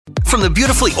from the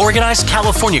beautifully organized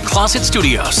California Closet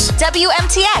Studios.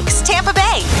 WMTX, Tampa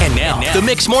Bay. And now, the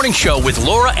Mix Morning Show with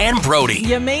Laura and Brody.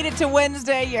 You made it to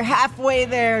Wednesday. You're halfway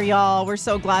there, y'all. We're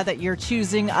so glad that you're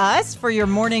choosing us for your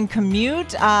morning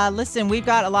commute. Listen, we've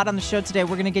got a lot on the show today.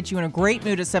 We're going to get you in a great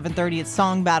mood at 7:30. It's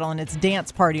Song Battle and it's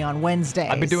Dance Party on Wednesday.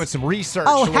 I've been doing some research.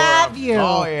 Oh, Laura. have you?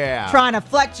 Oh, yeah. Trying to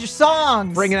flex your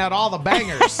songs. Bringing out all the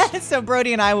bangers. So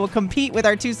Brody and I will compete with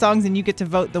our two songs and you get to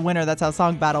vote the winner. That's how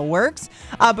Song Battle works.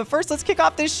 But first, let's kick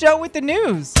off this show with the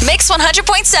news. Mix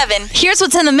 100.7. Here's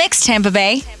what's in the mix, Tampa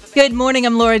Bay. Good morning.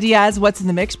 I'm Laura Diaz. What's in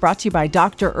the mix? Brought to you by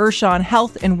Dr. Urshon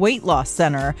Health and Weight Loss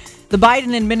Center. The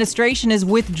Biden administration is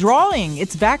withdrawing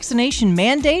its vaccination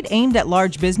mandate aimed at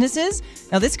large businesses.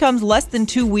 Now, this comes less than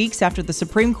 2 weeks after the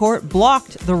Supreme Court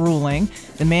blocked the ruling.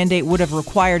 The mandate would have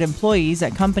required employees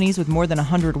at companies with more than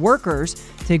 100 workers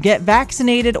to get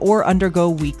vaccinated or undergo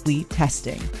weekly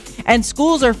testing. And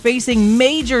schools are facing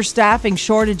major staffing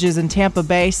shortages in Tampa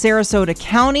Bay. Sarasota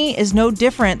County is no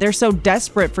different. They're so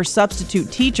desperate for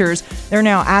substitute teachers, they're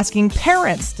now asking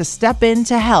parents to step in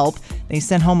to help. They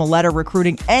sent home a letter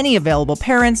recruiting any available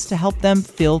parents to help them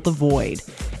fill the void.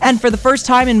 And for the first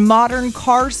time in modern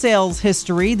car sales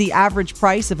history, the average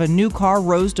price of a new car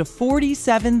rose to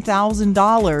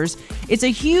 $47,000. It's a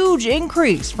huge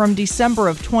increase from December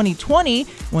of 2020,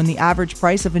 when the average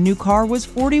price of a new car was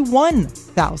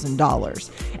 $41,000.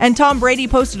 And Tom Brady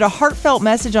posted a heartfelt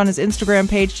message on his Instagram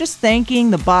page just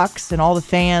thanking the Bucs and all the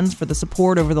fans for the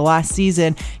support over the last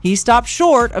season. He stopped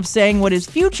short of saying what his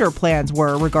future plans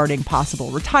were regarding possible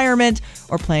retirement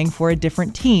or playing for a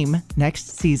different team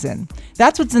next season.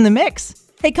 That's what's in the mix.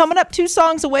 Hey, coming up 2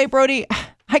 songs away, Brody,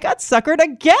 I got suckered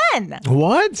again.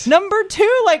 What? Number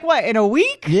 2, like what, in a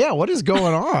week? Yeah, what is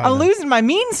going on? I'm losing my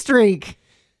mean streak.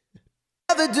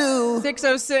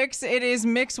 6:06. It is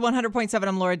Mix 100.7.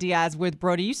 I'm Laura Diaz with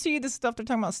Brody. You see this stuff they're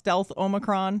talking about, stealth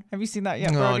Omicron? Have you seen that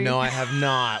yet, Brody? No, I have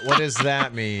not. What does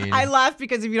that mean? I laugh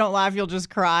because if you don't laugh, you'll just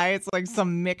cry. It's like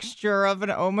some mixture of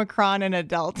an Omicron and a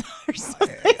Delta or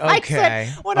something.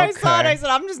 Okay. I saw it, I said,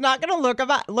 I'm just not going to look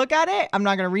at it. I'm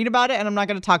not going to read about it, and I'm not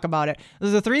going to talk about it.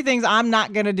 Those are 3 things I'm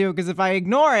not going to do, because if I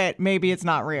ignore it, maybe it's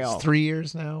not real. It's 3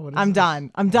 years now? I'm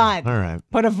done. I'm done. All right.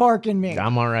 Put a fork in me.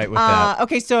 I'm all right with that.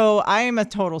 Okay, so I am a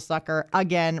total sucker.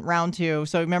 Again, round 2.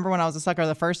 So remember when I was a sucker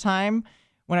the first time?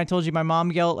 When I told you my mom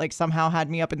guilt somehow had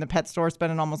me up in the pet store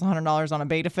spending almost $100 on a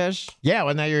beta fish? Yeah,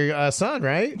 well, now your son,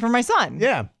 right? For my son.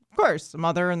 Yeah. Of course.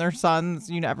 Mother and their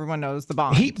sons, everyone knows the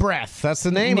bond. Heat breath. That's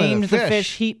the name Named of the fish. the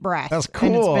fish Heat Breath. That's cool.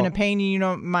 And it's been a pain,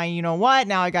 what?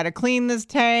 Now I got to clean this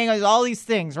tank. All these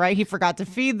things, right? He forgot to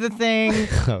feed the thing.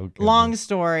 Oh, long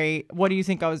story. What do you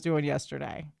think I was doing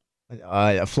yesterday?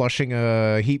 Flushing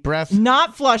a heat breath?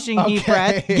 Not flushing heat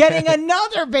breath. Getting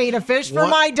another beta fish for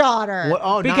my daughter. What?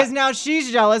 Oh, because now she's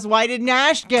jealous. Why did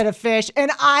Nash get a fish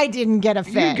and I didn't get a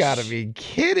fish? You gotta be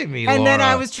kidding me, And then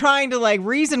Laura. I was trying to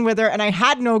reason with her, and I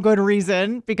had no good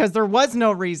reason because there was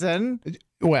no reason.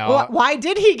 Well, why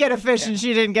did he get a fish and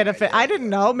she didn't get a fish? I didn't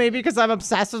know. Maybe because I'm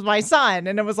obsessed with my son.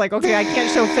 And it was like, okay, I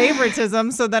can't show favoritism.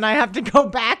 So then I have to go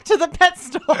back to the pet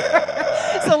store.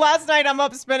 So last night I'm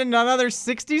up spending another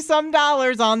 $60-some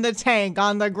on the tank,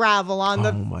 on the gravel, on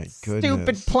the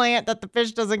stupid plant that the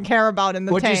fish doesn't care about in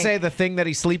the tank. What'd you say, the thing that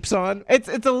he sleeps on? It's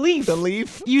a leaf. The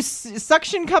leaf? You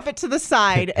suction cup it to the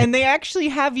side, and they actually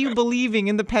have you believing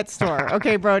in the pet store.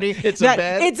 Okay, Brody? It's a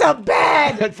bed? It's a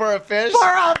bed! For a fish? For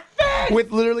a fish!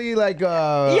 With literally like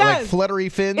fluttery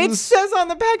fins? It says on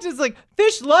the package, it's like,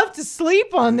 fish love to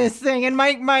sleep on this thing. And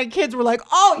my kids were like,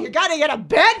 oh, you got to get a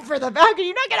bed for the fish.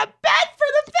 You're not get a bed for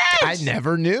the fish. I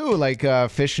never knew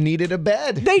fish needed a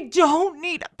bed. They don't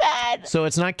need a bed. So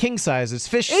it's not king size, it's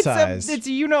fish size.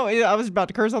 I was about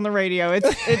to curse on the radio. It's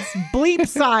bleep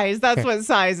size. That's what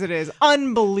size it is.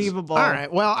 Unbelievable. All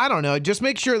right. Well, I don't know. Just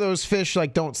make sure those fish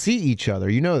don't see each other.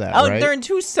 You know that, right? Oh, they're in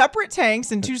 2 separate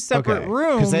tanks and 2 separate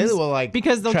rooms.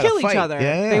 Because they'll kill each other.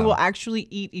 Yeah. They will actually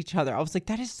eat each other. I was like,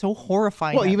 that is so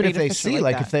horrifying. Well, even if they see,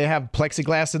 if they have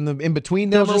plexiglass in between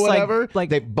them or whatever,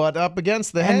 they butt up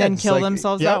against the head and then kill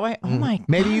themselves that way. Oh my god!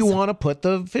 Maybe you want to put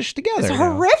the fish together. It's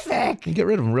horrific. You get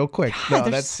rid of them real quick.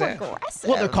 God, that's so aggressive.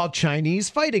 Well, they're called Chinese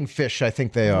fighting fish. I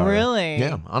think they are. Really?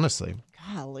 Yeah. Honestly.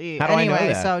 Golly. How do I know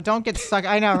anyway, that? so don't get stuck.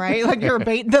 I know, right? Like you're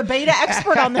the beta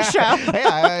expert on the show.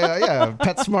 yeah.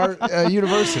 PetSmart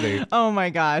University. Oh my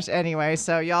gosh. Anyway,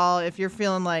 so y'all, if you're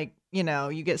feeling like, you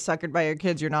get suckered by your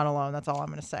kids, you're not alone. That's all I'm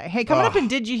going to say. Hey, coming up in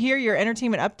Did You Hear, your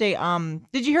entertainment update?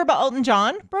 Did you hear about Elton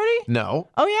John, Brody? No.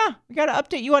 Oh yeah, we got to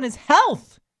update you on his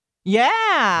health. Yeah,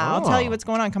 I'll tell you what's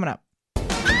going on coming up.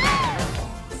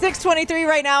 6:23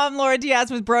 right now. I'm Laura Diaz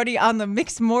with Brody on the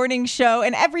Mix Morning Show.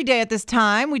 And every day at this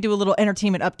time, we do a little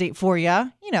entertainment update for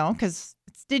you, because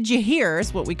it's Did You Hear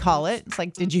is what we call it. It's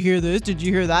like, did you hear this? Did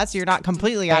you hear that? So you're not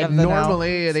completely out of the know.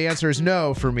 Normally, the answer is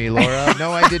no for me, Laura.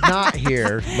 No, I did not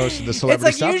hear most of the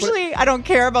celebrity stuff. It's like usually I don't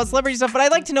care about celebrity stuff, but I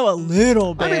like to know a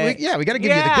little bit. I mean, we got to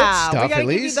give you the good stuff at least. We got to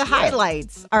give you the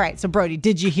highlights. All right, so Brody,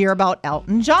 did you hear about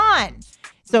Elton John?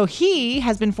 So he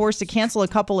has been forced to cancel a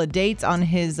couple of dates on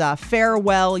his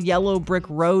farewell Yellow Brick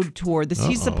Road tour.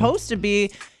 He's supposed to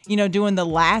be, doing the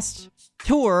last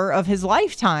tour of his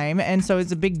lifetime, and so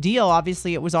it's a big deal.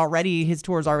 Obviously, his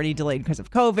tour is already delayed because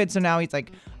of COVID, so now he's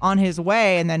like on his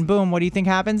way, and then boom, what do you think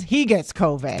happens? He gets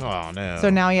COVID. Oh no. So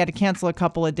now he had to cancel a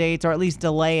couple of dates or at least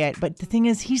delay it. But the thing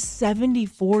is, he's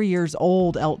 74 years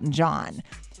old, Elton John.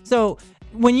 So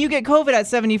when you get COVID at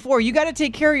 74, you got to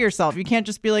take care of yourself. You can't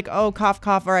just be like, oh, cough,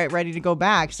 cough, all right, ready to go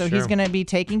back. So he's going to be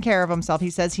taking care of himself. He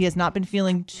says he has not been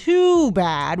feeling too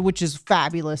bad, which is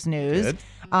fabulous news. Good.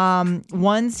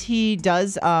 Once he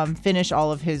does finish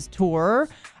all of his tour,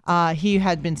 he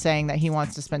had been saying that he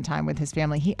wants to spend time with his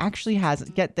family. He actually has,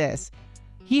 get this,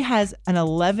 he has an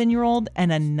 11-year-old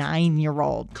and a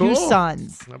 9-year-old. Cool. 2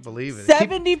 sons. I believe it.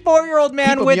 74-year-old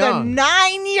man with young. a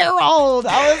 9-year-old.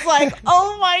 I was like,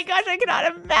 oh my gosh, I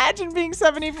cannot imagine being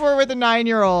 74 with a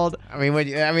 9-year-old. I mean, when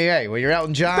you're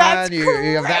Elton John, That's you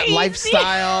have that crazy.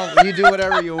 lifestyle. You do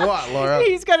whatever you want, Laura.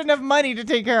 He's got enough money to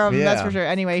take care of him, Yeah. that's for sure.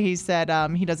 Anyway, he said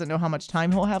he doesn't know how much time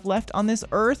he'll have left on this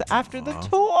earth after the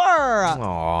tour. Aww.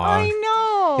 I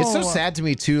know. It's so sad to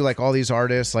me too. Like all these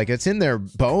artists, like it's in their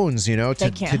bones,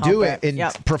 to can't do help it and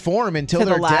Yep. perform until To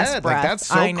the they're last dead. breath. Like that's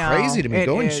so I know. crazy to me. It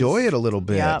Go is. enjoy it a little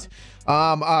bit. Yep.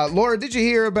 Laura, did you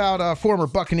hear about former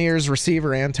Buccaneers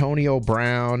receiver Antonio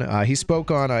Brown? He spoke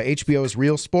on HBO's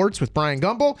Real Sports with Brian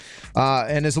Gumbel,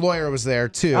 and his lawyer was there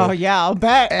too. Oh yeah, I'll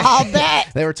bet.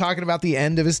 They were talking about the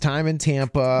end of his time in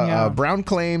Tampa. Yeah. Brown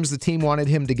claims the team wanted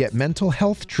him to get mental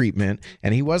health treatment,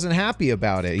 and he wasn't happy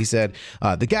about it. He said,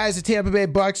 the guys at Tampa Bay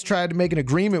Bucks tried to make an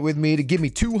agreement with me to give me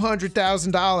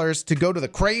 $200,000 to go to the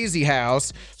crazy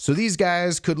house so these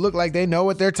guys could look like they know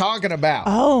what they're talking about.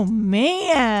 Oh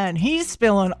man, he's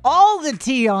spilling all the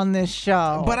tea on this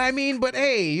show. But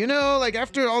hey, like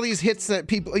after all these hits that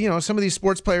people, some of these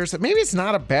sports players, maybe it's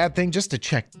not a bad thing just to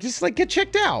get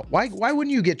checked out. Why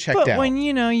wouldn't you get checked out? But when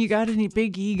you got a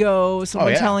big ego,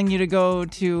 someone telling you to go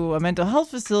to a mental health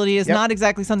facility is not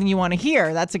exactly something you want to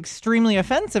hear. That's extremely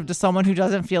offensive to someone who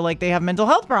doesn't feel like they have mental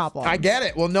health problems. I get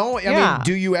it. Well, no, I mean,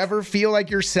 do you ever feel like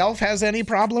yourself has any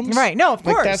problems? Right. No, of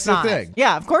course that's not. the thing.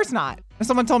 Yeah, of course not. If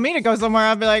someone told me to go somewhere,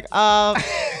 I'd be like,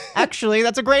 actually,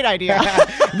 that's a great idea.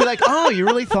 Be like, oh, you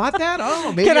really thought that?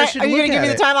 Oh, maybe I should look at it. Are you going to give me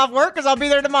the time off work? Because I'll be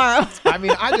there tomorrow. I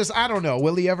mean, I don't know.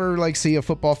 Will he ever see a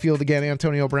football field again,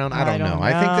 Antonio Brown? I don't know.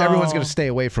 I think that everyone's going to stay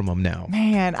away from him now.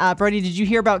 Man, Brody, did you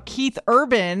hear about Keith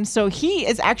Urban? So he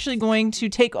is actually going to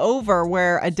take over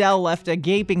where Adele left a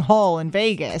gaping hole in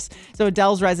Vegas. So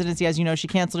Adele's residency, as you know, she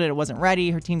canceled it. It wasn't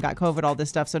ready. Her team got COVID, all this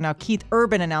stuff. So now Keith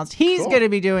Urban announced he's going to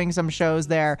be doing some shows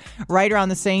there right around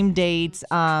the same dates.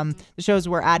 The shows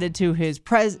were added to his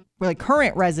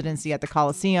current residency at the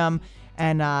Coliseum,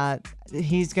 and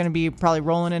he's going to be probably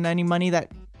rolling in any money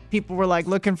that people were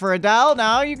looking for Adele.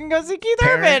 Now you can go see Keith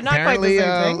Urban. Not quite the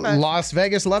same thing, but Las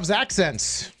Vegas loves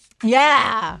accents.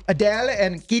 Yeah. Adele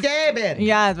and Keith Urban.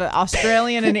 Yeah, the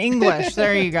Australian and English.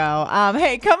 There you go.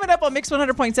 Hey, coming up on Mix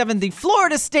 100.7, the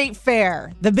Florida State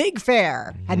Fair, the big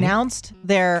fair, announced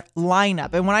their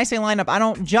lineup. And when I say lineup, I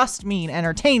don't just mean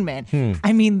entertainment.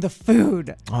 I mean the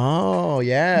food. Oh,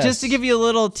 yes. Just to give you a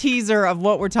little teaser of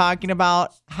what we're talking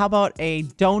about, how about a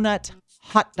donut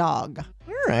hot dog?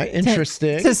 All right,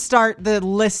 interesting. To start the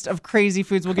list of crazy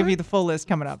foods. We'll give you the full list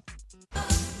coming up.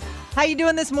 How you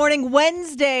doing this morning?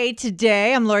 Wednesday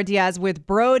today. I'm Laura Diaz with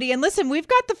Brody. And listen, we've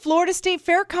got the Florida State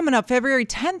Fair coming up February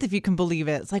 10th, if you can believe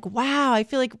it. It's like, wow, I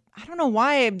feel like, I don't know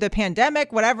why, the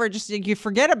pandemic, whatever, just you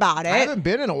forget about it. I haven't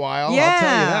been in a while, yeah. I'll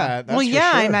tell you that. That's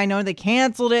for sure. I know they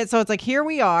canceled it. So it's like, here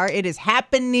we are. It is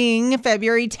happening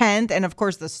February 10th. And of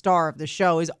course, the star of the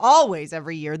show is always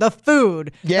every year the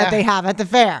food that they have at the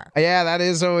fair. Yeah, that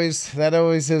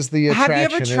always is the attraction.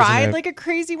 Have you ever tried a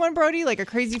crazy one, Brody? Like a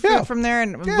crazy food from there?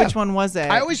 And which one was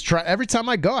it? I always try, every time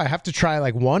I go, I have to try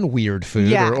one weird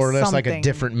food or there's a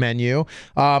different menu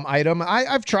item.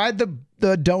 I've tried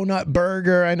the donut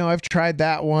burger. I know I've tried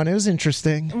that one. It was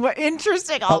interesting. What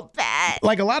interesting? I'll bet.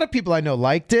 A lot of people I know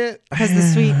liked it. Because the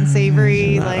sweet and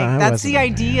savory, that's the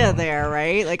idea there,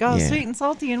 right? Sweet and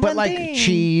salty in but one thing.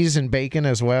 Cheese and bacon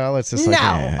as well. It's just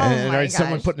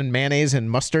someone putting mayonnaise and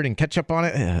mustard and ketchup on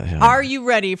it. Are you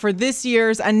ready for this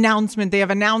year's announcement? They have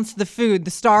announced the food,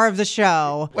 the star of the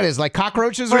show. What is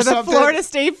cockroaches or something? For the Florida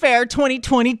State Fair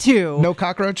 2022. No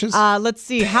cockroaches? Let's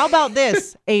see. How about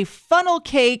this? A funnel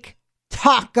cake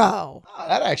taco. Oh,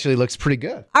 that actually looks pretty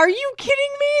good. Are you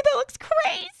kidding me? That looks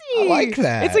crazy. I like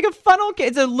that. It's like a funnel cake.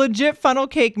 It's a legit funnel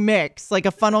cake mix, like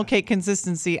a funnel cake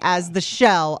consistency as the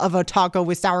shell of a taco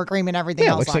with sour cream and everything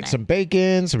Yeah, else looks on like it. some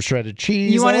bacon, some shredded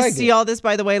cheese. You want to like see it. all this,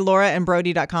 by the way,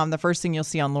 lauraandbrody.com. The first thing you'll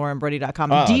see on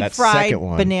lauraandbrody.com, Oh, deep that fried second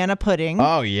one. banana pudding.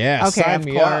 Oh, yeah. Okay, sign of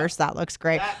me up. course. That looks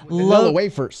great. Vanilla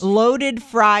wafers. Loaded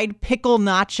fried pickle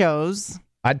nachos.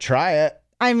 I'd try it.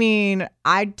 I mean,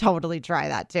 I'd totally try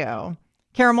that too.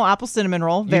 Caramel apple cinnamon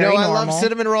roll. Very I normal. love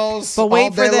cinnamon rolls. But wait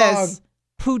all for day this. long.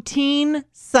 Poutine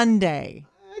sundae.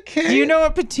 Okay. Do you know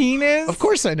what poutine is? Of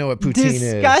course I know what poutine is.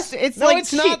 It's No, like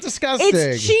it's not disgusting.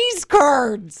 It's cheese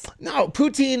curds. No,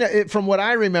 poutine, from what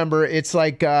I remember, it's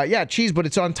like, cheese, but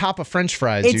it's on top of French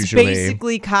fries It's usually.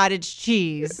 basically cottage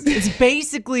cheese. It's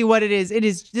basically what it is.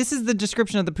 This is the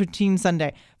description of the poutine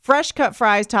sundae. Fresh cut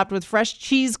fries topped with fresh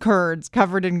cheese curds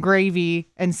covered in gravy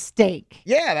and steak.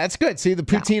 Yeah, that's good. See, the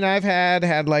poutine I've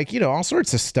had like, all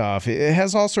sorts of stuff. It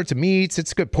has all sorts of meats.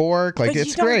 It's good pork. Like, But it's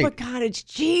you don't great. put cottage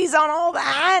cheese on all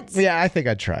that. Yeah, I think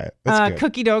I'd try it. That's good.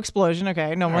 Cookie dough explosion.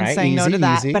 Okay, no one's right, saying no easy, to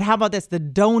that. easy. But how about this? The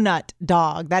donut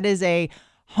dog. That is a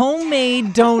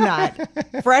homemade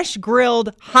donut, fresh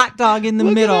grilled hot dog in the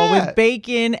Look at middle that. with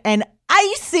bacon and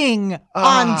icing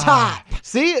on top.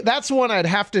 See, that's one I'd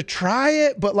have to try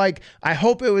it, but like, I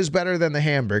hope it was better than the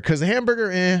hamburger, because the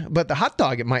hamburger, but the hot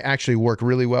dog, it might actually work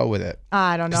really well with it.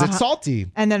 I don't know. Because it's salty.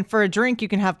 And then for a drink, you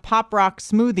can have Pop Rock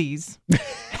smoothies.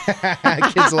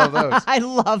 Kids love those. I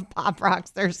love Pop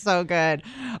Rocks. They're so good.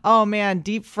 Oh, man.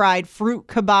 Deep fried fruit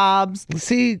kebabs.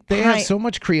 See, they have so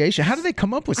much creation. How do they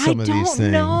come up with some of these things? I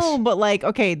don't know, but like,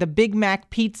 okay, the Big Mac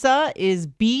pizza is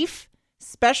beef,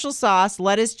 special sauce,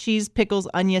 lettuce, cheese, pickles,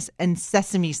 onions, and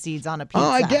sesame seeds on a pizza. Oh,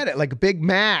 I get it. Like a Big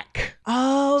Mac.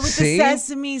 Oh, with See? the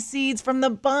sesame seeds from the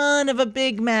bun of a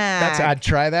Big Mac. I'd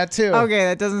try that too. Okay,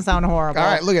 that doesn't sound horrible. All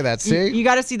right, look at that. See? You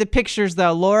got to see the pictures,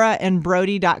 though.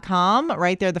 LauraandBrody.com.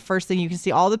 Right there, the first thing you can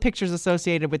see all the pictures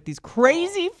associated with these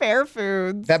crazy fair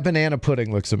foods. That banana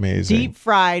pudding looks amazing. Deep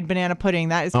fried banana pudding.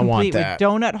 That is I want complete with that.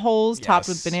 donut holes topped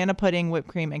with Yes. banana pudding, whipped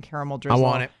cream, and caramel I drizzle.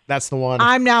 want it. That's the one.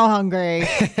 I'm now hungry.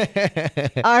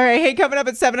 All right. Hey, coming up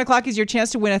at 7 o'clock is your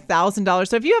chance to win $1,000.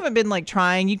 So if you haven't been like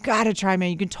trying, you got to try,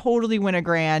 man. You can totally win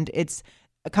 $1,000. It's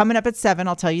coming up at 7.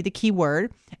 I'll tell you the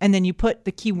keyword. And then you put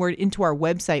the keyword into our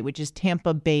website, which is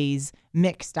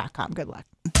TampaBaysMix.com. Good luck.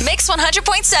 Mix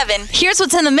 100.7. Here's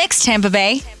what's in the mix, Tampa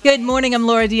Bay. Good morning. I'm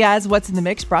Laura Diaz. What's in the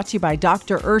mix? Brought to you by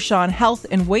Dr. Urshon Health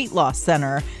and Weight Loss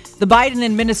Center. The Biden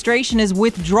administration is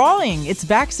withdrawing its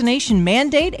vaccination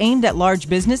mandate aimed at large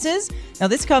businesses. Now,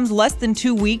 this comes less than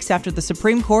 2 weeks after the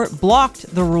Supreme Court blocked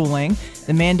the ruling.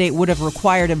 The mandate would have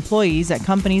required employees at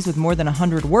companies with more than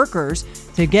 100 workers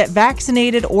to get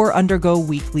vaccinated or undergo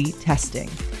weekly testing.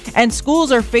 And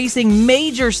schools are facing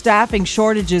major staffing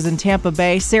shortages in Tampa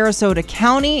Bay. Sarasota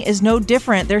County is no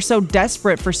different. They're so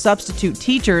desperate for substitute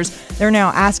teachers, they're now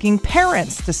asking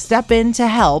parents to step in to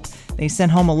help. They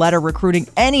sent home a letter recruiting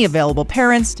any available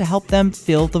parents to help them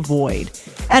fill the void.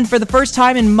 And for the first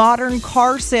time in modern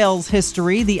car sales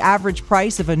history, the average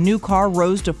price of a new car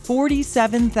rose to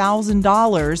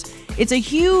 $47,000. It's a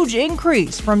huge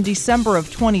increase from December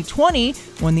of 2020,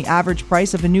 when the average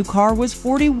price of a new car was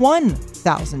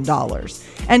 $41,000.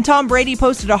 And Tom Brady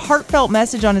posted a heartfelt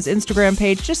message on his Instagram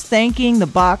page just thanking the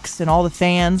Bucs and all the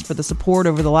fans for the support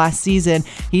over the last season.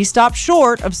 He stopped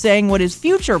short of saying what his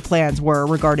future plans were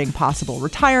regarding possible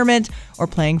retirement or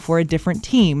playing for a different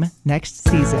team next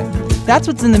season. That's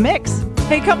what's in the mix.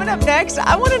 Hey, coming up next,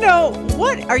 I want to know,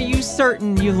 what are you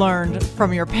certain you learned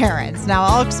from your parents? Now,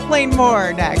 I'll explain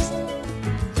more next.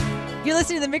 You're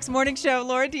listening to the Mixed Morning Show.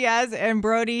 Laura Diaz and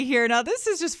Brody here. Now, this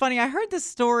is just funny. I heard this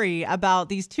story about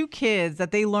these two kids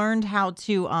that they learned how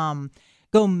to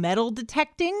go metal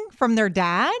detecting from their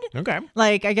dad. Okay.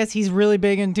 Like, I guess he's really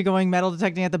big into going metal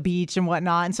detecting at the beach and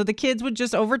whatnot. And so the kids would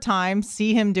just over time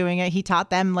see him doing it. He taught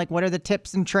them, like, what are the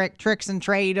tips and tricks and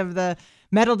trade of the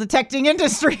metal detecting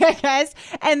industry, I guess.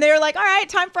 And they're like, all right,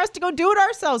 time for us to go do it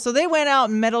ourselves. So they went out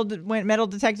and went metal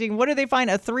detecting. What did they find?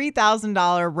 A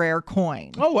 $3,000 rare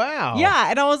coin. Oh, wow. Yeah.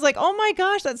 And I was like, oh my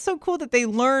gosh, that's so cool that they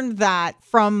learned that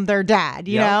from their dad,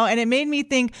 you know? And it made me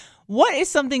think, what is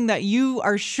something that you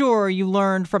are sure you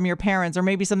learned from your parents, or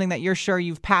maybe something that you're sure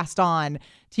you've passed on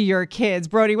to your kids?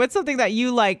 Brody, what's something that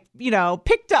you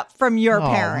picked up from your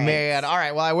parents? Oh, man. All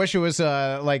right. Well, I wish it was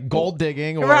like gold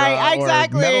digging or, Right, or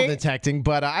exactly. metal detecting.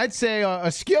 But I'd say a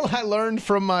skill I learned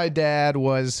from my dad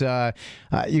was, you got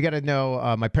to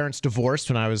know, my parents divorced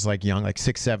when I was like young, like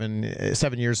 7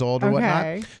 years old or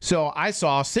whatnot. So I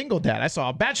saw single dad. I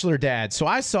saw bachelor dad. So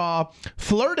I saw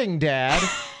flirting dad.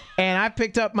 And I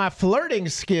picked up my flirting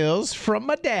skills from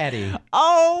my daddy.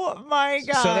 Oh, my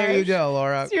God. So there you go,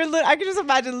 Laura. So I can just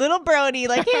imagine little Brody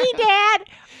like, hey, Dad.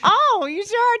 Oh, you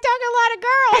sure are talking a lot of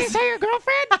girls. Hey, is that your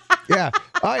girlfriend? Yeah.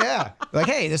 Oh, yeah. Like,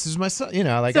 hey, this is my son. You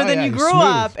know, like, so oh, then yeah, you you're grew smooth.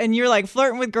 up and you're like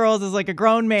flirting with girls as like a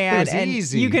grown man. It was and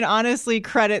easy. you can honestly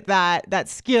credit that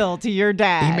skill to your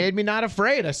dad. He made me not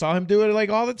afraid. I saw him do it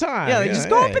like all the time. Yeah, like, just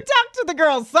go up and talk to the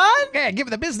girls, son. Yeah, give me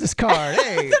the business card.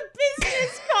 Hey. The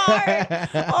business card.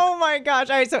 Oh my gosh.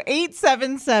 All right, so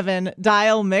 877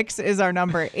 dial mix is our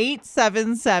number.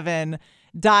 877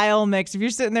 dial mix. If you're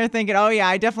sitting there thinking, oh yeah,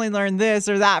 I definitely learned this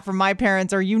or that from my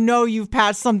parents, or you've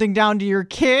passed something down to your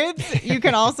kids, you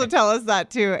can also tell us that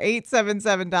too.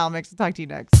 877 dial mix. We'll talk to you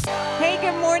next. Hey,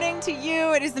 good morning to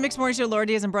you. It is the Mixed Morning Show, Laura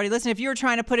Diaz and Brody. Listen, if you were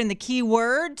trying to put in the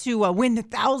keyword to win the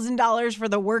 $1,000 for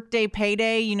the workday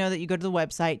payday, you know that you go to the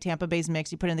website, Tampa Bay's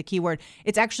Mix, you put in the keyword.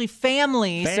 It's actually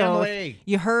family. So if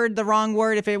you heard the wrong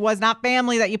word. If it was not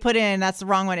family that you put in, that's the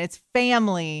wrong one. It's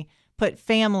family. Put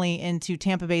family into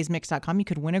TampaBay'sMix.com. You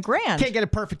could win $1,000. Can't get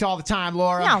it perfect all the time,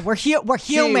 Laura. No, we're human.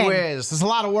 Gee whiz. There's a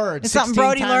lot of words. It's something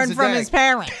Brody learned from his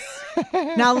parents.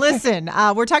 Now listen,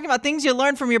 we're talking about things you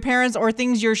learned from your parents or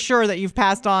things you're sure that you've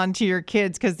passed on to your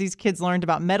kids, because these kids learned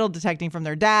about metal detecting from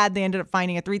their dad. They ended up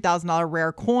finding a $3,000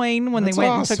 rare coin when they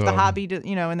went and took the hobby to,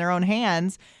 in their own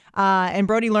hands. And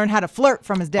Brody learned how to flirt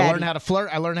from his dad. I learned how to flirt.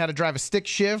 I learned how to drive a stick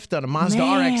shift on a Mazda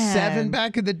RX-7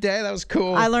 back in the day. That was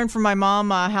cool. I learned from my mom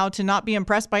how to not be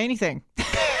impressed by anything.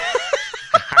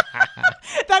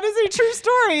 That is a true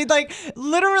story. Like,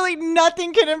 literally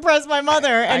nothing can impress my mother.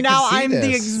 And now I'm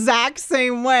the exact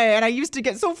same way. And I used to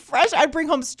get so fresh. I'd bring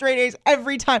home straight A's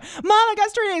every time. Mom, I got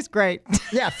straight A's. Great.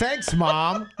 Yeah, thanks,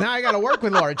 Mom. Now I got to work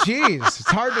with Laura. Jeez, it's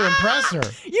hard to impress her.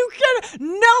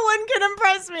 No one can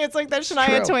impress me. It's like that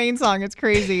Shania Twain song. It's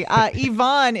crazy.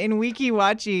 Yvonne in Weeki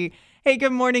Wachee. Hey,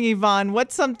 good morning, Yvonne.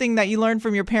 What's something that you learned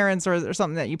from your parents or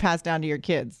something that you passed down to your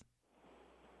kids?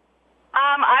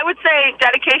 I would say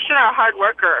dedication or a hard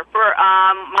worker. For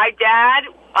my dad,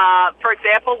 for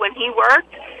example, when he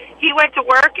went to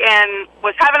work and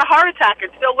was having a heart attack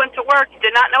and still went to work.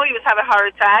 Did not know he was having a heart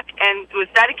attack and was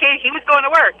dedicated. He was going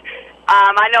to work.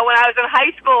 I know when I was in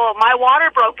high school, my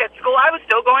water broke at school. I was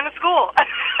still going to school.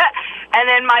 And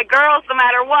then my girls, no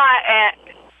matter what,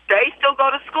 they still go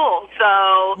to school.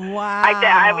 So wow.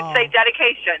 I would say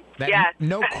dedication. Yes.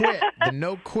 No quit. The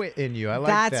no quit in you. I like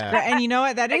that. That's great. And you know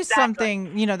what? That is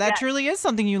something, that truly is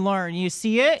something you learn. You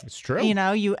see it. It's true.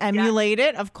 You emulate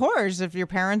it. Of course, if your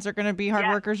parents are going to be hard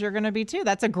workers, you're going to be too.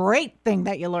 That's a great thing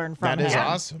that you learn from That is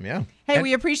awesome. Yeah. Hey,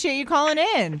 we appreciate you calling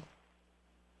in.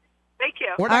 Thank you.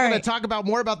 We're not going to talk about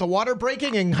more about the water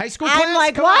breaking in high school class? I'm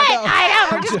like, what?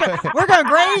 I know. We're going to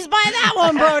graze by that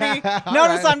one, Brody.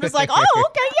 Notice I'm just like, oh,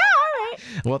 okay, yeah, all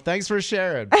right. Well, thanks for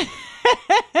sharing. Thank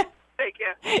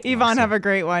you. Yvonne, awesome. Have a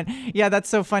great one. Yeah, that's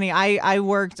so funny. I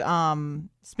worked,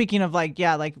 speaking of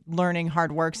like learning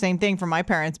hard work, same thing for my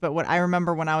parents. But what I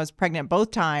remember when I was pregnant both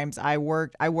times, I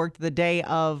worked the day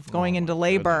of going into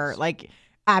labor. Goodness. Like,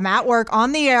 I'm at work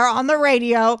on the air, on the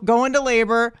radio, going to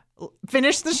labor,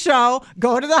 finish the show,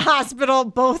 go to the hospital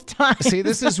both times. See,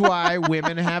 this is why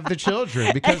women have the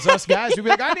children, because us guys would be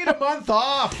like, I need a month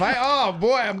off. Oh,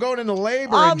 boy, I'm going into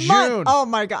labor in June. Oh,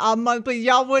 my God. A month, please.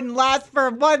 Y'all wouldn't last for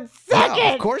 1 second.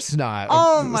 No, of course not.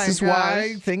 Oh, my God. This is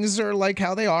why things are like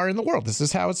how they are in the world. This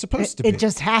is how it's supposed to be. It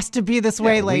just has to be this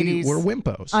way, ladies. We're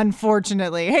wimpos.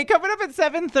 Unfortunately. Hey, coming up at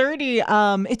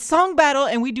 7:30, it's Song Battle,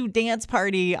 and we do Dance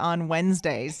Party on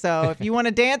Wednesdays. So if you want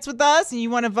to dance with us and you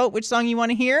want to vote which song you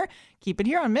want to hear, keep it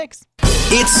here on Mix.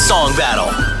 It's Song Battle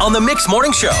on the Mix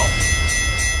Morning Show.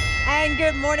 And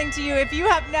good morning to you. If you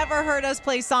have never heard us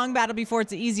play Song Battle before,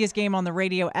 it's the easiest game on the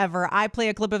radio ever. I play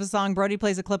a clip of a song, Brody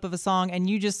plays a clip of a song, and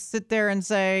you just sit there and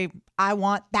say, I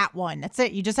want that one. That's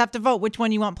it. You just have to vote which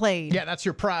one you want played. Yeah, that's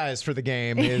your prize for the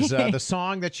game is the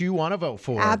song that you want to vote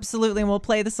for. Absolutely. And we'll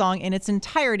play the song in its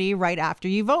entirety right after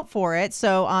you vote for it.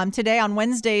 So today on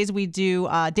Wednesdays, we do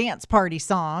dance party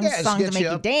songs, songs that make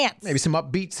you dance. Maybe some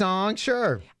upbeat songs,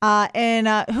 sure. And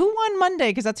who won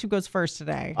Monday? Because that's who goes first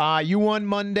today. You won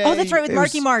Monday. Oh, that's right, with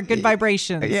Marky Mark, Good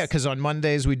Vibrations. Yeah, because on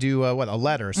Mondays we do a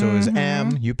letter. So it was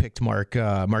M. You picked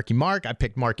Marky Mark. I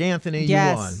picked Mark Anthony.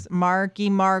 Yes, you won. Marky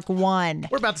Mark won.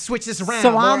 We're about to switch this around.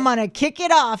 So I'm going to kick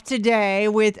it off today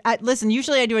with, listen,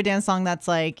 usually I do a dance song that's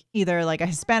like either like a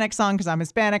Hispanic song because I'm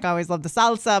Hispanic. I always love the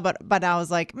salsa. But I was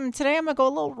like, today I'm going to go a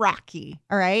little rocky.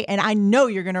 All right. And I know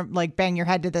you're going to like bang your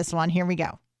head to this one. Here we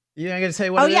go. You ain't going to say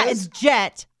what it is? Oh, yeah. It's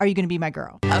Jet. Are you going to be my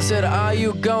girl? I said, are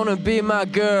you going to be my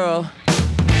girl?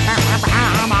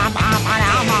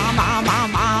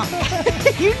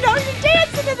 You know you're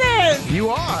dancing to this. You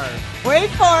are. Wait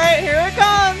for it. Here it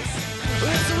comes.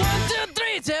 It's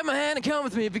Take my hand and come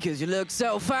with me because you look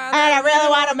so fine. And I really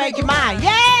want to make you mine. Yeah!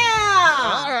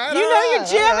 right, you all know right, you're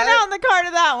jamming all right. out in the car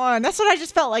to that one. That's what I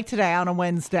just felt like today on a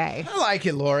Wednesday. I like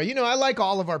it, Laura. You know, I like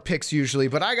all of our picks usually,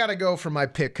 but I got to go for my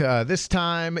pick this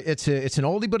time. It's an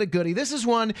oldie but a goodie. This is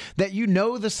one that you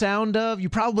know the sound of. You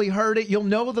probably heard it. You'll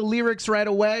know the lyrics right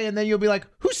away, and then you'll be like,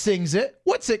 who sings it?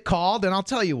 What's it called? And I'll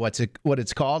tell you what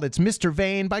it's called. It's Mr.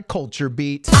 Vane by Culture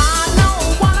Beat. I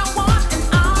know what I want and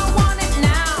I want it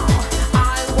now.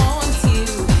 I want you,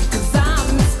 'cause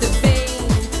I'm Mr. Vane.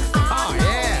 Oh,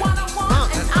 yeah. What I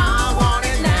want and I want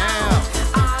it now.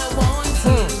 I want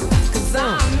you, 'cause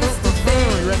I'm Mr.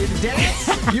 Vane. You ready to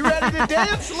dance? You ready to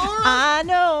dance, Laura? I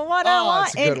know what I Oh, want,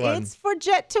 it's a good and one. it's for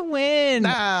Jet to win.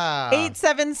 Ah.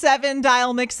 877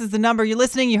 dial mix is the number. You're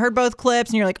listening, you heard both clips,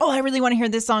 and you're like, oh, I really want to hear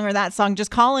this song or that song.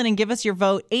 Just call in and give us your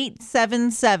vote.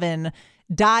 877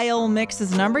 dial mix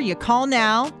is the number. You call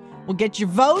now. We'll get your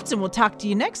votes, and we'll talk to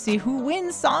you next. See who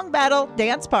wins Song Battle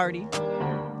Dance Party.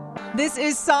 This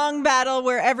is Song Battle,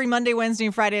 where every Monday, Wednesday,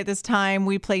 and Friday at this time,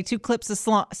 we play 2 clips of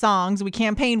songs. We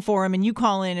campaign for them, and you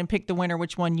call in and pick the winner,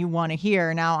 which one you want to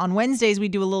hear. Now, on Wednesdays, we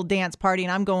do a little dance party,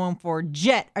 and I'm going for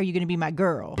Jet. Are you going to be my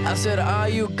girl? I said, are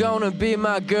you gonna be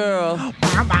my girl?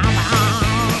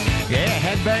 Yeah,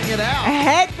 headbang it A out.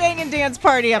 headbanging dance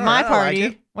party at my right, I like party.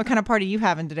 it. What kind of party you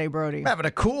having today, Brody? I'm having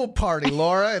a cool party,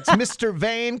 Laura. It's Mr.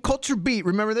 Vane, Culture Beat.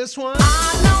 Remember this one?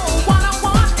 I know what I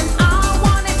want and I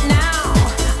want it now.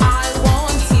 I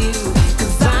want you,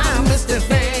 'cause I'm Mr.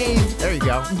 Vane. There you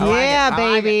go. I like Yeah, it.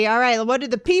 I like baby. All right. What do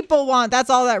the people want? That's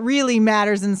all that really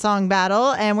matters in Song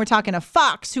Battle. And we're talking to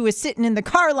Fox, who is sitting in the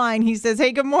car line. He says,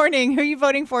 hey, good morning. Who are you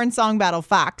voting for in Song Battle,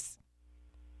 Fox?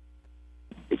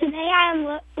 Today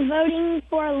I'm voting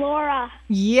for Laura.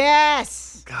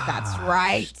 Yes. That's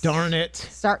right. Darn it.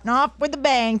 Starting off with a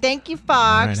bang. Thank you, Fox.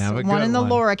 All right, have a one good in the one.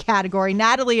 Laura category.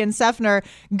 Natalie and Sefner,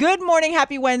 good morning.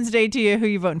 Happy Wednesday to you. Who are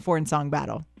you voting for in Song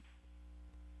Battle?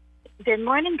 Good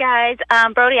morning, guys.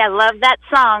 Brody, I love that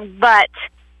song, but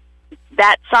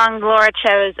that song Laura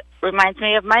chose reminds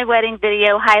me of my wedding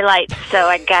video highlights, so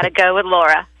I gotta go with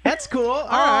Laura. That's cool. All Oh,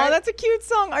 right. that's a cute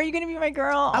song. Are you going to be my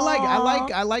girl? I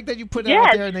Aw. like that you put it Yes.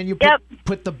 out there and then you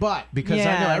put the but, because I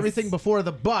know Yes. everything before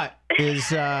the but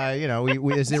is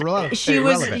is irrelevant.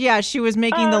 She was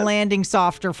making the landing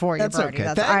softer for you, That's Brody. okay.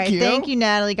 All Thank right. you. Thank you,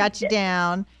 Natalie. Got you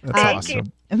down. That's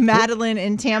awesome. Madeline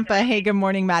in Tampa. Hey, good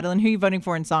morning, Madeline. Who are you voting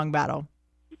for in Song Battle?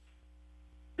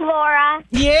 Laura.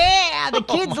 Yeah, the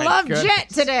kids my love goodness. Jet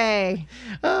today.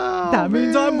 Oh, That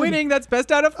means I'm man. winning. That's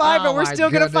best out of 5, Oh, but we're my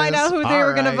still going to find out goodness. who they All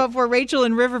were going to right. vote for. Rachel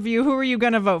in Riverview, who are you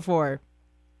going to vote for?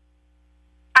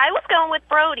 I was going with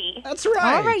Brody. That's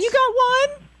right. All right, you got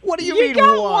one. What do you You mean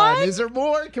got one? one? Is there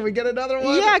more? Can we get another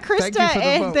one? Yeah, Thank Krista, you for the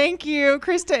and vote. thank you.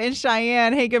 Krista and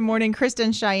Cheyenne. Hey, good morning. Krista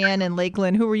and Cheyenne in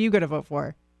Lakeland. Who were you going to vote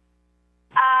for?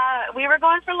 We were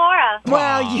going for Laura.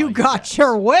 Well, you got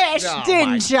your wish, Oh, didn't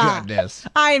my ya? goodness.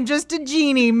 I am just a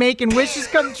genie making wishes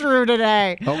come true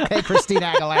today. Okay,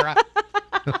 Christina Aguilera.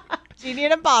 Genie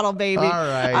in a bottle, baby. All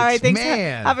right. All right, thanks.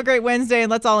 Man. Have a great Wednesday, and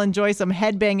let's all enjoy some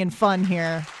headbanging fun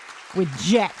here with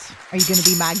Jet. Are you going to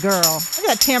be my girl? Look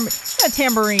at that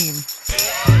tambourine.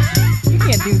 You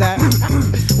can't do that.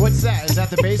 What's that? Is that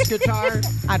the bass guitar?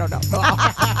 I don't know.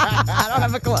 I don't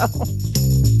have a clue.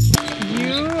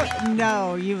 You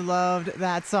know you loved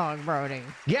that song, Brody.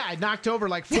 Yeah, I knocked over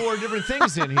like 4 different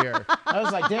things in here. I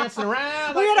was like dancing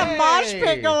around. We like, had a mosh hey.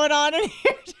 pit going on in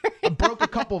here. I broke a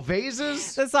couple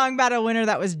vases. The Song Battle winner,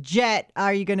 that was Jet.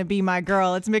 Are you going to be my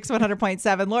girl? It's Mix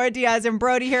 100.7. Laura Diaz and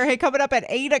Brody here. Hey, coming up at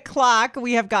 8 o'clock,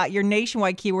 we have got your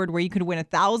nationwide keyword where you could win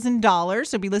 $1,000.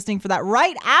 So be listening for that.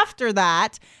 Right after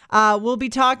that, we'll be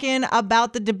talking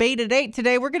about the debate at 8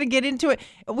 today. We're going to get into it.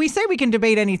 We say we can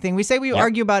debate anything. We say we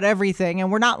argue about everything,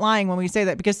 and we're not lying when we say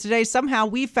that, because today somehow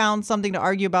we found something to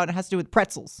argue about, and it has to do with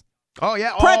pretzels. Oh,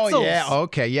 yeah. Pretzels. Oh, yeah.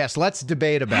 Okay, yes. Let's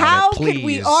debate about How it, please. could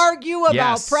we argue about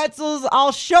Yes. pretzels?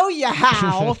 I'll show you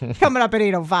how. Coming up at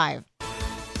 8:05.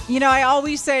 You know, I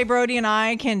always say Brody and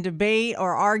I can debate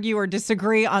or argue or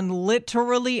disagree on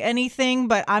literally anything,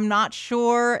 but I'm not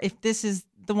sure if this is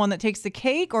the one that takes the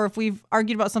cake or if we've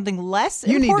argued about something less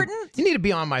important. You need to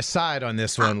be on my side on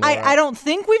this one, Laura. I don't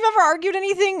think we've ever argued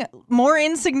anything more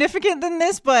insignificant than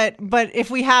this, but if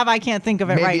we have, I can't think of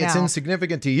it Maybe right it's now.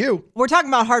 insignificant to you. We're talking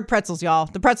about hard pretzels, y'all.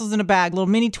 The pretzels in a bag, little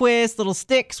mini twists, little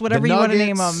sticks, whatever you want to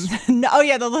name them. nuggets. Oh,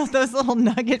 yeah, those little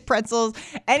nugget pretzels.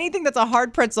 Anything that's a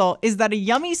hard pretzel, is that a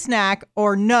yummy snack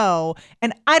or no?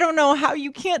 And I don't know how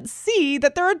you can't see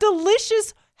that they're a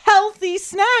delicious, healthy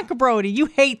snack, Brody. You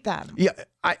hate them. Yeah,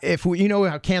 if we, you know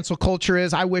how cancel culture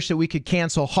is, I wish that we could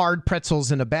cancel hard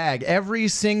pretzels in a bag. Every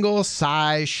single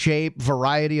size, shape,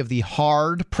 variety of the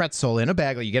hard pretzel in a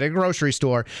bag that you get at a grocery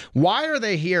store. Why are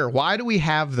they here? Why do we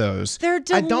have those? They're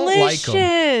delicious. I don't like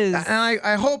them. And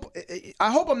I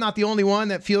hope I'm not the only one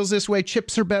that feels this way.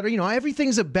 Chips are better. You know,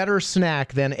 everything's a better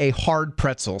snack than a hard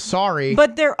pretzel. Sorry.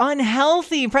 But they're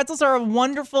unhealthy. Pretzels are a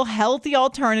wonderful, healthy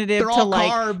alternative They're to all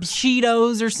like carbs.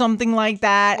 Cheetos or something like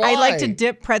that. I like to Why?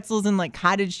 dip pretzels in like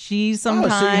cottage cheese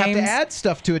sometimes. Oh, so you have to add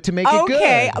stuff to it to make it good.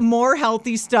 Okay, more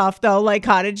healthy stuff though, like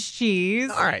cottage cheese.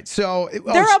 All right, so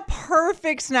They're a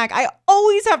perfect snack. I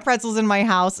always have pretzels in my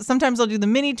house. Sometimes I'll do the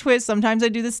mini twist. Sometimes I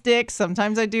do the sticks.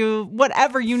 Sometimes I do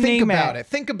whatever you name it. Think about it.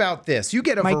 Think about this. You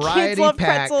get a My kids variety love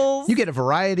pack. pretzels. You get a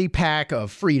variety pack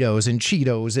of Fritos and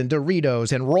Cheetos and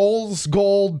Doritos and Rolls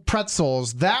Gold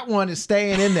pretzels. That one is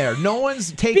staying in there. No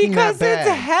one's taking Because that bag.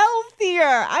 it's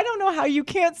healthier. I don't know how you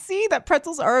can't see that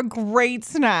pretzels are a great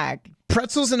snack.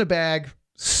 Pretzels in a bag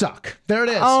suck. There it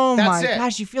is. Oh That's my it.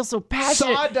 gosh, you feel so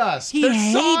passionate. Sawdust. He They're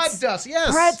hates sawdust.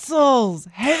 Yes. pretzels.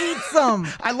 Hates them.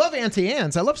 I love Auntie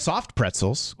Anne's. I love soft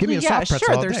pretzels. Give me a Yeah, soft pretzel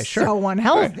sure, all they're day. so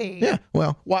unhealthy. Yeah.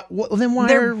 Well, then why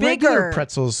They're are regular bigger.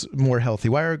 pretzels more healthy?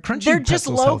 Why are crunchy They're just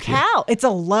pretzels low healthier? cal. It's a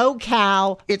low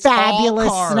cal, It's fabulous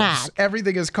all carbs. snack.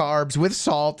 Everything is carbs with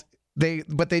salt.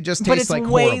 But they just But taste it's like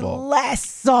way horrible. less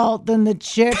salt than the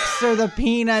chips or the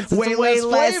peanuts. It's way way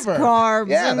less flavor. carbs.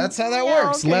 Yeah, and- that's how that yeah,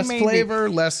 works. okay, Less maybe. flavor,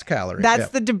 less calorie. That's Yeah.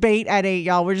 the debate at 8,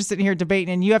 y'all. We're just sitting here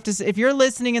debating. And you have to, if you're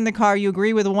listening in the car, you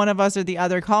agree with one of us or the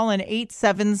other, call in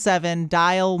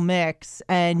 877-DIAL-MIX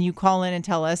and you call in and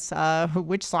tell us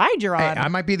which side you're Hey, on. I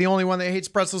might be the only one that hates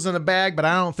pretzels in a bag, but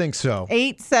I don't think so.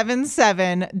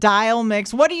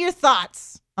 877-DIAL-MIX. What are your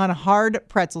thoughts on hard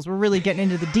pretzels? We're really getting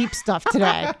into the deep stuff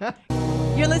today.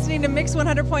 You're listening to Mix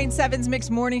 100.7's Mix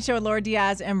Morning Show with Laura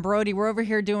Diaz and Brody. We're over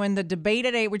here doing the debate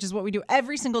at 8, which is what we do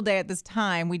every single day at this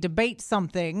time. We debate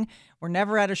something. We're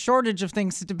never at a shortage of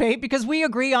things to debate because we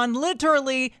agree on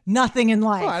literally nothing in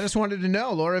life. Well, I just wanted to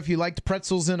know, Laura, if you liked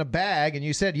pretzels in a bag, and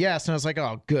you said yes, and I was like,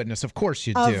 oh, goodness, of course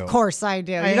you do. Of course I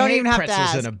do. You I don't hate even have to pretzels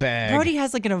ask. in a bag. Brody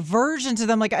has like an aversion to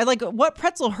them. Like, what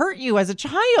pretzel hurt you as a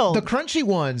child? The crunchy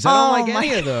ones. I don't Oh, like my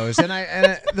any of those. And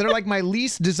they're like my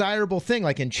least desirable thing.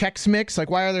 Like in Chex Mix, like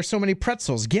why are there so many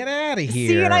pretzels? Get out of here.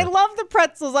 See, and I love the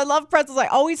pretzels. I love pretzels. I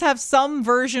always have some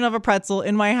version of a pretzel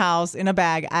in my house in a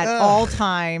bag at all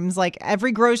times. Like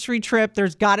every grocery trip,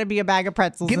 there's got to be a bag of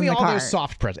pretzels Give in me the all car. those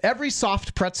soft pretzels. Every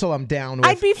soft pretzel I'm down with.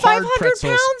 I'd be Hard 500 pretzels.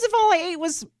 pounds if all I ate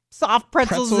was soft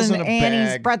pretzels, Pretzels and in a Annie's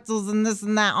bag. pretzels and this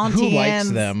and that. Who Auntie likes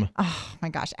Anne's. them? Oh my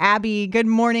gosh. Abby, good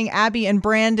morning. Abby and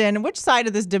Brandon, which side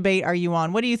of this debate are you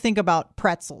on? What do you think about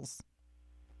pretzels?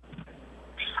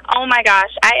 Oh my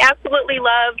gosh, I absolutely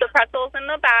love the pretzels in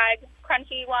the bag,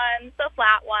 crunchy ones, the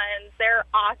flat ones. They're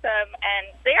awesome, and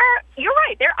you're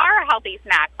right, they are a healthy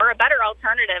snack, or a better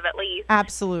alternative at least.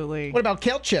 Absolutely. What about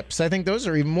kale chips? I think those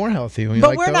are even more healthy. You But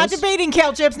like we're not those? debating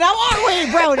kale chips now, are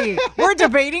we, Brody? We're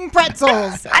debating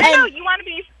pretzels. I don't know, And you want to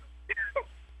be...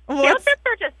 Kale what's- chips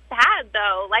are just sad,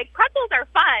 though. Like, pretzels are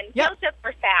fun. Yep. Kale chips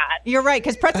are sad. You're right,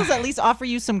 because pretzels at least offer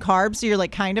you some carbs, so you're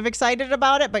like kind of excited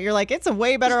about it, but you're like, it's a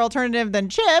way better alternative than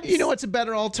chips. You know what's a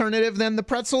better alternative than the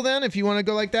pretzel then, if you want to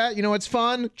go like that? You know what's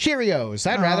fun? Cheerios.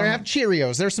 I'd rather have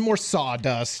Cheerios. There's some more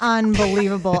sawdust.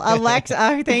 Unbelievable.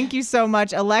 Alexa, thank you so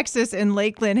much. Alexis in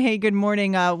Lakeland, hey, good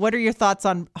morning. What are your thoughts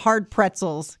on hard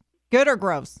pretzels? Good or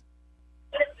gross?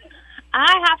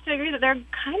 I have to agree that they're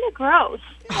kind of gross.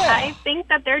 I think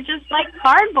that they're just like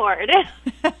cardboard.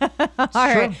 All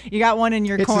right, you got one in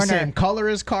your It's corner. the same color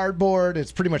as cardboard.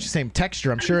 It's pretty much the same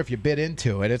texture. I'm sure if you bit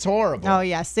into it, it's horrible. Oh,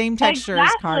 yeah, same texture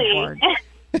as cardboard.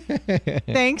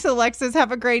 Thanks, Alexis.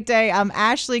 Have a great day.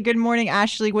 Ashley, good morning.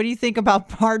 Ashley, what do you think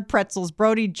about hard pretzels?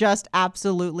 Brody just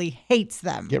absolutely hates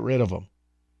them. Get rid of them.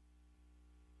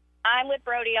 I'm with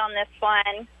Brody on this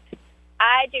one.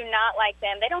 I do not like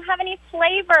them. They don't have any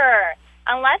flavor.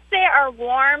 Unless they are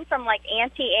warm from like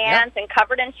Auntie Anne's and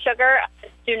covered in sugar, I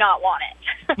do not want it.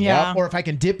 Yeah. Yep. Or if I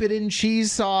can dip it in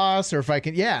cheese sauce, or if I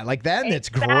can, like that, and it's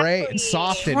great and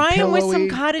soft and Try 'em pillowy. with some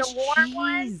cottage The warm cheese.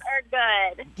 ones are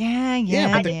good.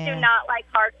 Yeah. I just do not like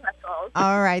hard pretzels.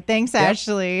 All right. Thanks, Yep.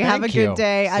 Ashley. Have a Thank good you.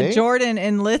 day. See? Jordan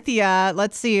in Lithia,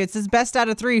 let's see. It says best out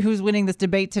of 3. Who's winning this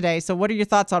debate today? So what are your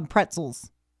thoughts on pretzels?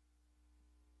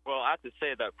 Well, I have to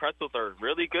say that pretzels are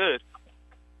really good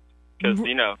because, I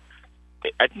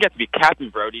think you have to be Captain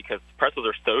Brody because pretzels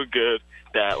are so good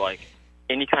that, like,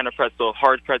 any kind of pretzel,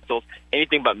 hard pretzels,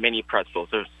 anything but mini pretzels,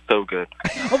 they're so good.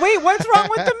 Oh, wait, what's wrong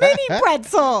with the mini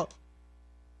pretzel?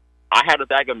 I had a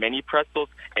bag of mini pretzels,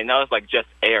 and that was like just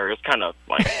air. It was kind of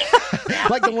like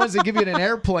Like the ones that give you in an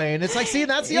airplane. It's like, see,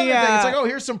 that's the other thing. It's like, oh,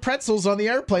 here's some pretzels on the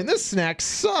airplane. This snack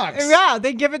sucks. Yeah,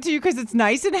 they give it to you because it's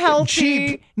nice and healthy.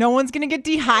 Cheap. No one's going to get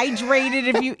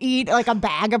dehydrated if you eat like a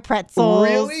bag of pretzels.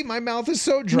 Really? My mouth is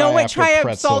so dry. No, wait, after try a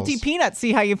pretzels. salty peanut.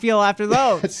 See how you feel after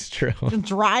those. That's true. Just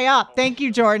dry up. Thank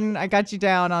you, Jordan. I got you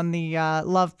down on the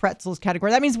love pretzels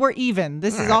category. That means we're even.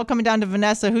 This is all coming down to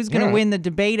Vanessa. Who's going to win the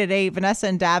debate at 8? Vanessa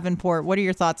and Davenport, what are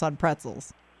your thoughts on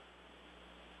pretzels?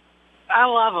 I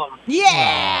love them.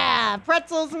 Yeah!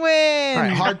 Pretzels win! All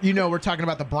right, hard. You know, we're talking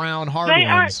about the brown hard They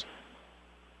are- ones.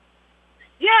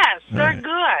 Yes, they're Right.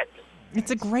 good.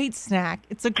 It's a great snack.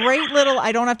 It's a great little,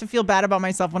 I don't have to feel bad about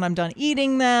myself when I'm done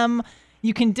eating them.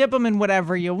 You can dip them in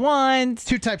whatever you want.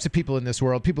 Two types of people in this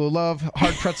world: people who love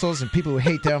hard pretzels and people who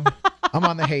hate them. I'm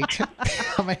on the hate.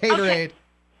 I'm a haterade.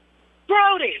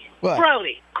 Brody. What?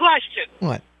 Brody, question.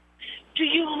 What? Do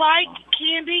you like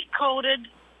candy-coated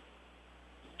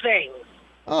things?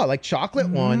 Oh, like chocolate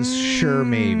ones? Sure,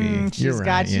 maybe. You're right.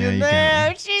 got you yeah, there.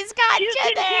 got me. She's got You you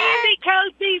can there.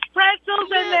 candy-coat these pretzels,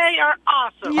 and they are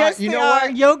awesome. Yes, you they know are.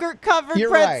 what? Yogurt-covered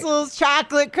You're right. pretzels,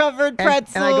 chocolate-covered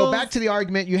pretzels. And I go back to the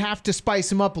argument, you have to spice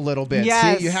them up a little bit.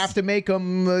 Yes. See, you have to make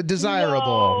them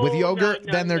desirable. No, With yogurt,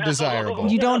 no, then they're no.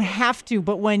 desirable. You don't have to,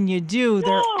 but when you do, they're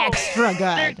No. extra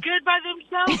They're good. good by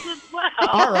themselves as well.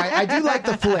 All right, I do like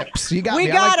the flips. You got We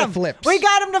me. I got like him. the flips. We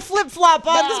got him to flip-flop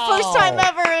on this No. first time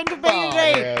ever in Debate Oh, at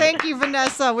 8. man. Thank you,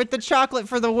 Vanessa, with the chocolate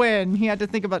for the win. He had to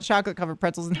think about chocolate-covered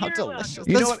pretzels and how You're delicious.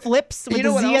 welcome. You know Those what- flips with you know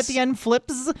the what Z else? at the end,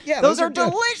 flips. Yeah, those are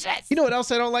good. delicious. You know what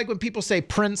else I don't like? When people say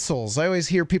pretzels. I always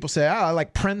hear people say, I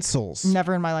like pretzels.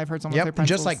 Never in my life heard someone say Yep, pretzels.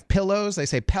 just like pillows. They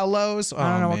say pillows. I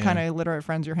don't know Oh, what man. kind of illiterate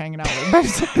friends you're hanging out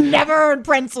with. But never heard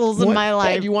pretzels in What? my Hey,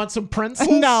 life. you want some pretzels?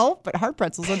 No, but hard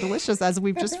pretzels are delicious, as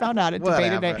we've just found out at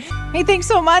Debate Whatever. Today. Hey, thanks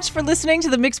so much for listening to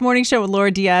the Mixed Morning Show with Laura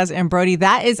Diaz and Brody.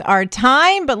 That is our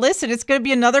time. But listen, it's going to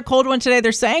be another cold one today.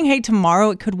 They're saying, hey, tomorrow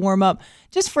it could warm up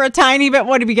just for a tiny bit.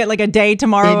 What, did we get like a day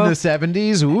tomorrow? In the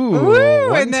 70s? Ooh. Woo,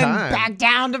 one and then time. back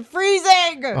down to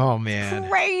freezing. Oh, man.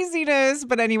 Craziness.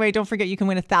 But anyway, don't forget you can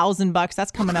win $1,000.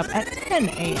 That's coming up at 10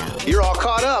 a.m. You're all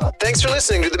caught up. Thanks for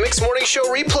listening to the Mix Morning Show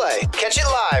replay. Catch it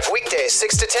live weekdays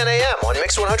 6 to 10 a.m. on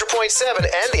Mix 100.7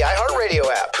 and the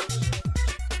iHeartRadio app.